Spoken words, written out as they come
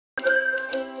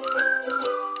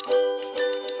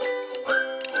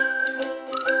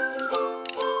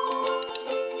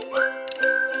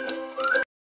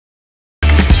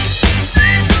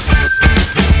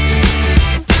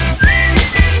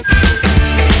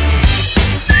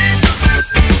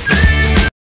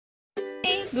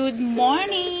Good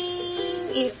morning!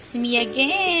 It's me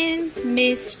again,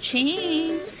 Miss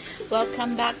Ching.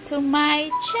 Welcome back to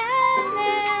my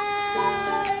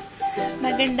channel.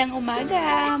 Magandang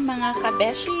umaga, mga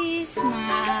kabeshis,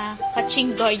 mga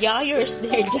kachinggoyayers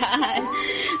there dyan.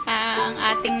 Ang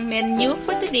ating menu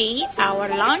for today,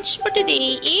 our lunch for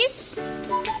today is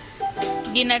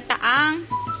ginataang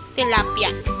tilapia.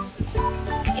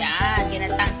 Yan,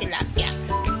 ginataang tilapia.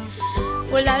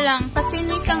 Wala lang. Kasi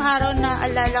no isang araw na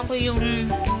alala ko yung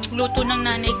luto ng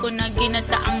nanay ko na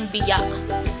ginataang biya.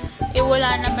 Eh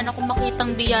wala naman ako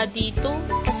makitang biya dito.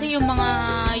 Kasi yung mga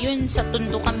yun sa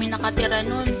Tondo kami nakatira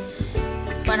nun.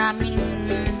 Maraming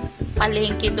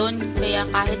palengke doon. Kaya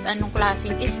kahit anong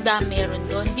klaseng isda meron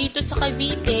doon. Dito sa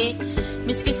Cavite,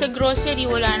 miski sa grocery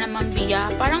wala namang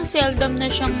biya. Parang seldom na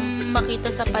siyang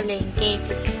makita sa palengke.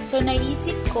 So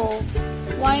naisip ko,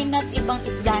 why not ibang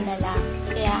isda na lang?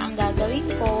 Kaya ang gagawin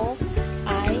ko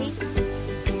ay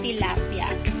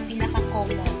tilapia.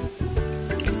 Pinaka-common.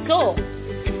 So,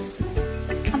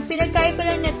 ang pinagkaiba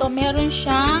lang nito, meron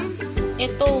siyang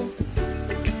ito,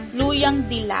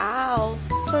 luyangdilaw.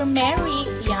 Turmeric.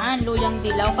 Yan,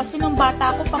 luyangdilaw. Kasi nung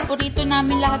bata ako, paborito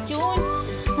namin lahat yun.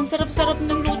 Ang sarap-sarap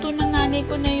ng luto ng nanay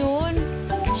ko na yun.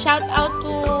 Shout out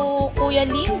to Kuya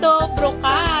Lindo,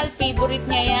 Brocal. Favorite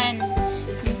niya yan.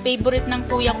 Favorite ng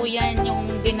kuya ko yan, yung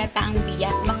ginataang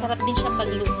biya. Masarap din siya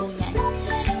magluto yan.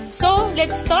 So,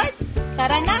 let's start.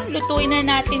 Tara na, lutuin na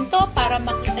natin to para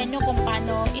makita nyo kung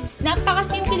paano.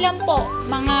 Napakasimple lang po,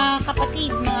 mga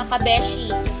kapatid, mga kabeshi.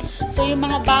 So, yung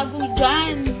mga bago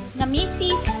dyan na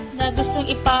misis na gustong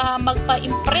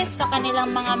magpa-impress sa kanilang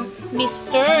mga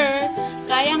mister,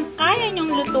 kayang-kaya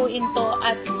nyong lutuin to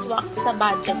at swak sa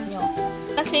budget nyo.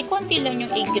 Kasi konti lang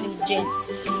yung ingredients.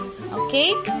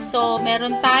 Okay? So,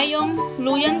 meron tayong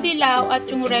luyang dilaw at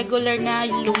yung regular na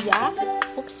luya.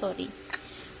 Oops, sorry.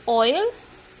 Oil.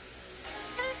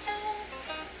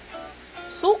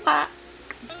 Suka.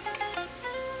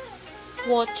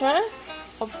 Water.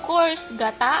 Of course,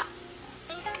 gata.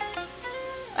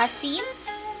 Asin.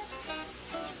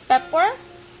 Pepper.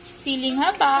 Siling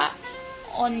haba.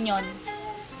 Onion.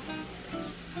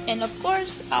 And of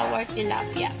course, our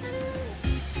tilapia.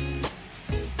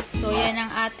 So, yan ang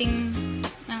ating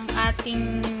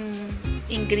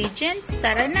ingredients.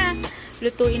 Tara na,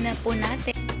 lutuin na po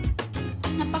natin.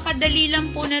 Napakadali lang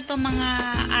po na ito mga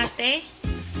ate.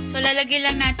 So, lalagay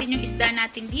lang natin yung isda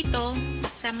natin dito.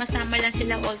 Sama-sama lang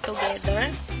sila all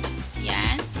together.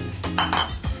 Yan.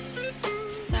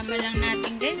 Sama lang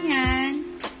natin ganyan.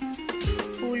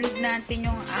 Hulog natin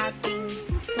yung ating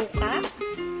suka.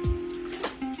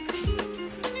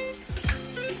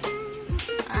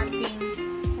 Ating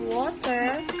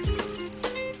water.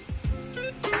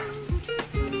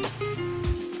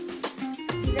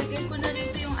 Ilagay ko na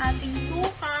rito yung ating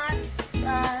suka.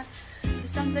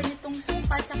 Isang ganitong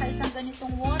suka tsaka isang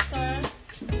ganitong water.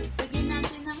 Lagyan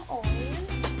natin ng oil.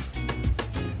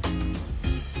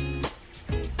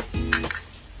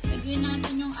 Lagyan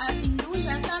natin yung ating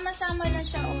luya. Sama-sama lang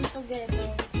siya all together.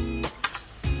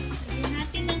 Lagyan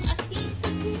natin ng asin.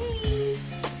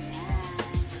 Please.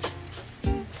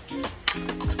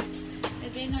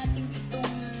 Lagyan natin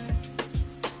itong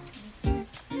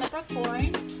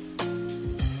peppercorn,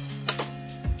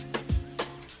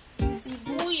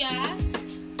 sibuyas,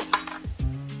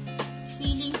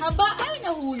 siling haba. Ay,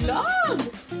 nahulog!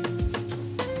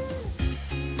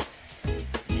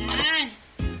 Yan.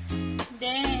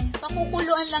 Then,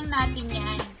 pakukuluan lang natin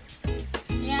yan.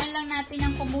 Yan lang natin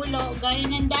ang kumulo. Gaya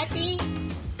ng dati,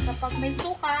 kapag may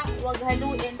suka, huwag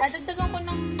haluin. Dadagdagan ko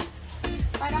ng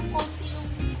parang konti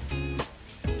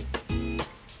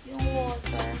yung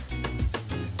water.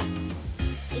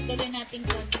 Itagay natin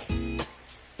konti.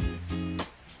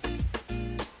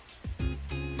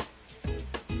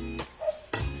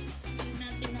 Itagay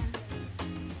natin na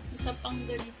isa pang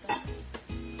ganito.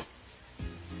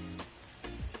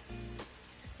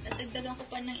 Dadagdagan ko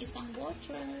pa ng isang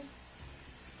water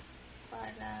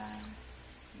para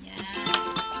yan.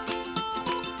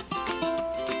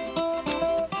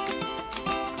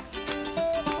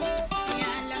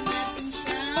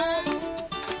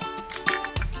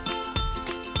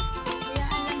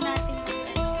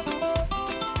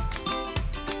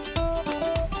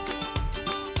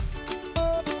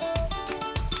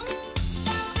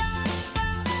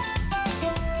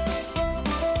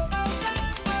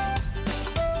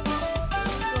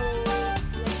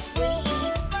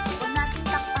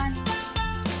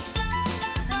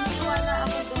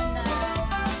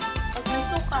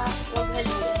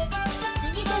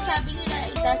 Sabi nila,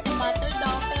 it doesn't matter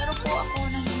daw, pero po ako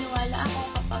naniniwala ako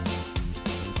kapag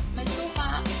may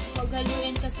suka, huwag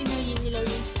haluin kasi nahihilo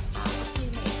yung suka kasi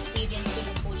may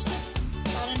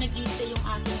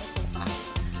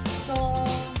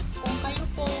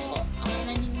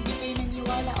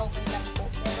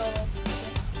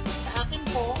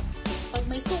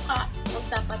may suka, huwag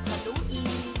dapat haluin.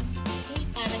 Okay,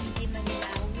 para hindi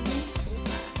manilaw yung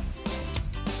suka.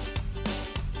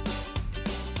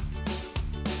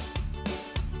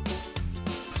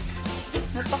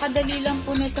 Napakadali lang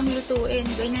po nitong lutuin.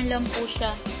 Ganyan lang po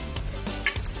siya.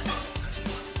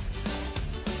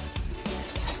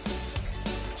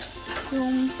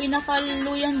 Yung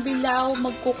pinakaluyang dilaw,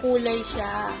 magkukulay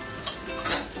siya.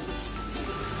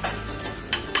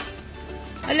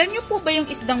 Alam niyo po ba yung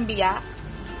isdang biya?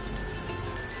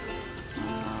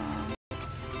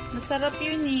 Masarap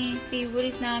yun eh.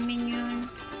 Favorite namin yun.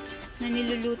 Na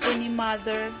niluluto ni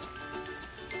mother.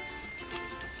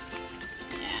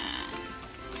 Ayan.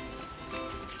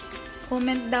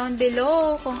 Comment down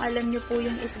below kung alam niyo po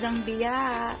yung isdang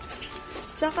biya.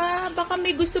 Tsaka baka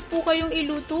may gusto po kayong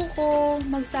iluto ko.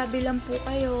 Magsabi lang po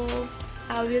kayo.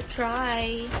 I will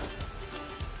try.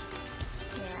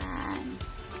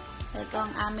 Ito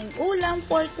ang aming ulam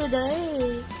for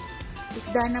today.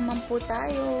 Isda naman po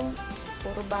tayo.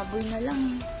 Puro baboy na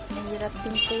lang. Mahirap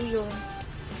din po yun.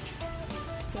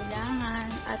 Kailangan.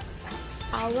 At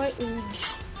our age,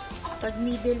 pag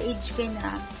middle age ka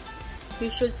na, we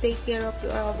should take care of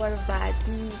our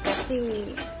body.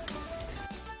 Kasi,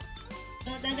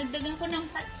 dadagdagan ko ng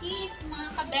patis, mga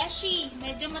kabeshi.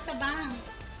 Medyo matabang.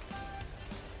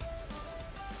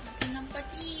 Natin ng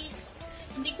patis.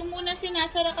 Hindi ko muna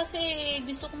sinasara kasi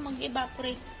gusto kong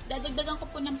mag-evaporate. Dadagdagan ko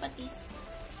po ng patis.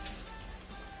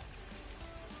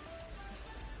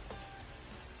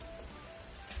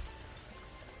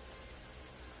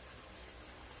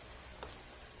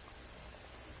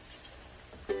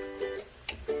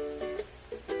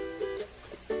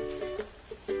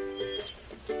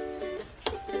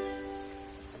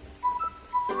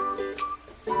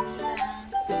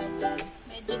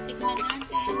 Medyo tignan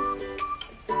natin.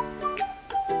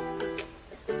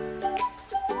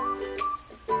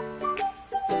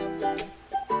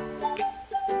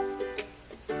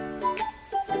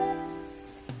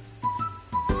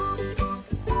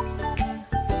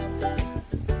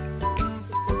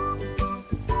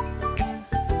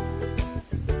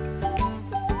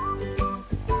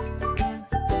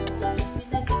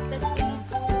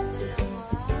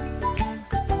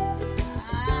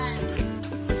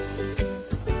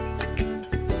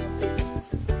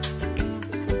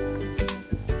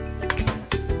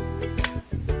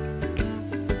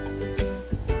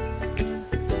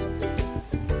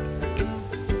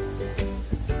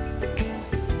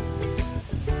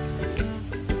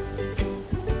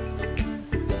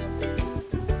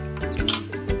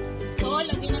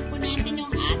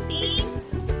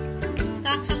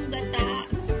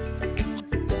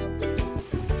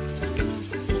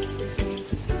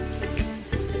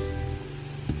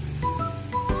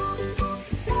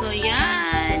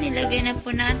 Ilagay na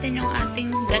po natin yung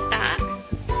ating gata.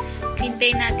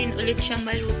 Hintayin natin ulit siyang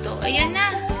maluto. Ayan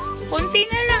na. Konti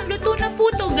na lang. Luto na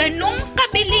po to. Ganong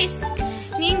kabilis.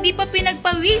 Hindi pa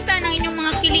pinagpawisan ng inyong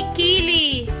mga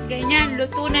kilikili. Ganyan.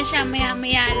 Luto na siya.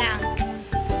 Maya-maya lang.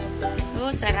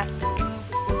 Oh, sarap.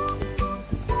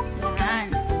 Yan.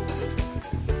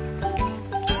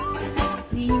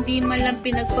 Hindi man lang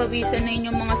pinagpawisan na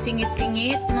inyong mga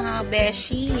singit-singit, mga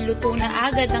beshi. Luto na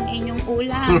agad ang inyong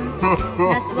ulam.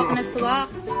 Naswak na swak.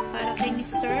 Para kay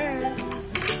Mr.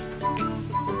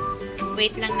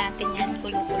 Wait lang natin yan.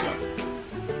 Kulo-kulo.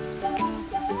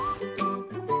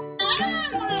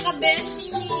 Mga kabeshi.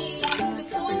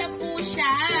 Luto na po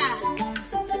siya.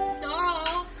 So,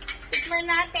 tikman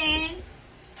natin.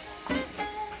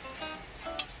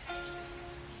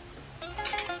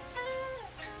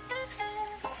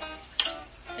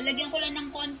 Lagyan ko lang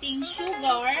ng konting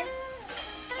sugar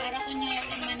para kunyari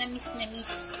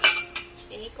manamis-namis.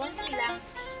 Okay, konti lang.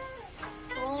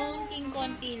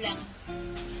 Konting-konti lang.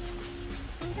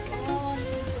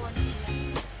 Konting-konti lang.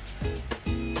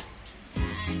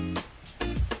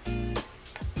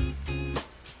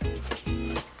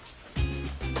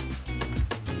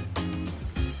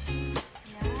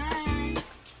 Yan. Yan.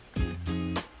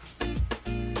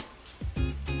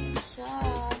 Yan siya.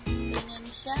 Ganyan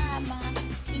siya.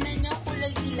 Tingnan nyo,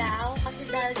 kulay dilaw. Kasi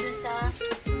dahil dun sa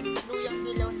luyang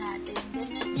dilaw natin.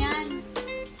 Ganyan yan.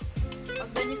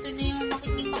 Pag ganito na yung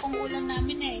makikita kong ulam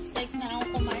namin excited na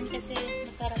ako kumain kasi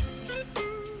masarap niya.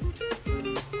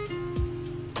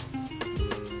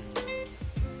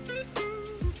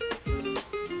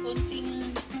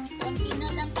 Konti na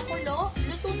lang pakulo.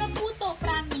 Luto na po to,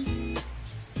 promise.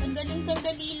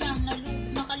 Sandaling-sandali lang.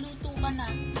 Nakaluto ka na.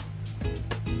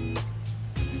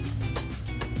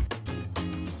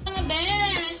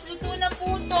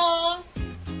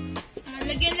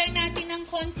 Lagyan lang natin ng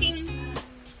konting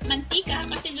mantika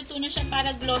kasi luto na siya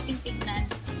para glossing tignan.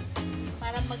 Para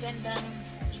magandang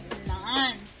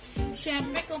tignan.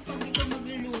 Siyempre, kung pag ito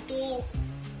magluluto,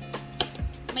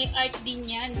 may art din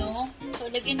yan, no? So,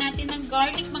 lagyan natin ng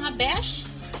garlic, mga besh.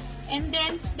 And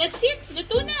then, that's it.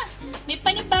 Luto na. May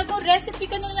panibagong recipe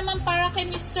ka na naman para kay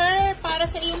Mr. Para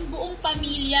sa iyong buong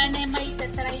pamilya na may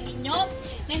tatry ninyo.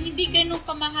 Na hindi ganun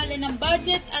kamahalan ng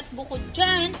budget. At bukod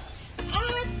dyan,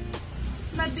 at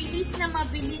mabilis na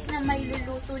may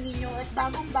luluto ninyo. At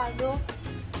bagong-bago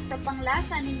sa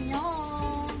panglasa ninyo.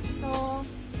 So,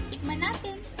 tikman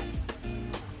natin.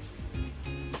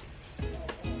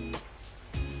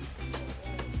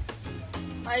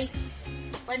 Ay,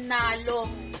 panalo.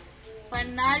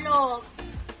 Panalo,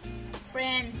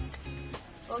 friends.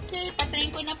 Okay,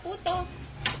 patayin ko na po to.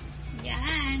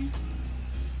 Yan.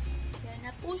 Yan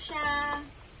na po siya.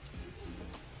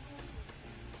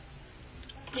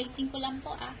 Plating ko lang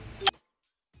po, ah.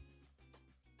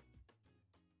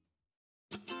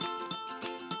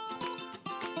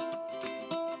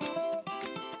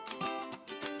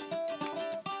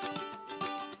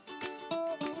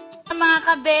 Mga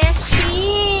kabeshi,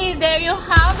 there you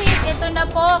have it. Ito na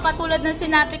po, katulad ng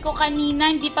sinabi ko kanina,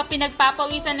 hindi pa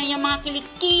pinagpapawisan na yung mga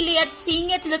kilikili at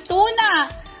singit. Luto na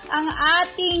ang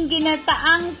ating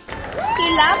ginataang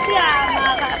tilapia,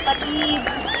 mga kapatid.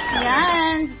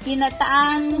 Yan,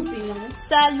 ginataang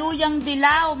sa luyang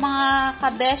dilaw, mga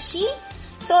kabeshi.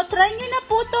 So, try nyo na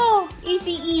po to.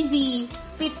 Easy,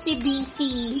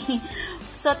 fitsy-busy.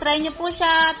 So, try nyo po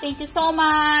siya. Thank you so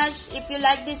much. If you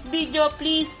like this video,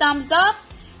 please thumbs up,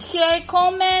 share,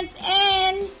 comment,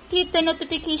 and hit the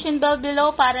notification bell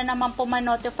below para naman po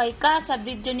ma-notify ka sa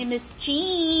video ni Miss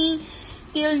Ching.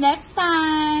 Till next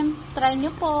time, try nyo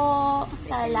po.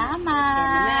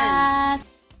 Salamat!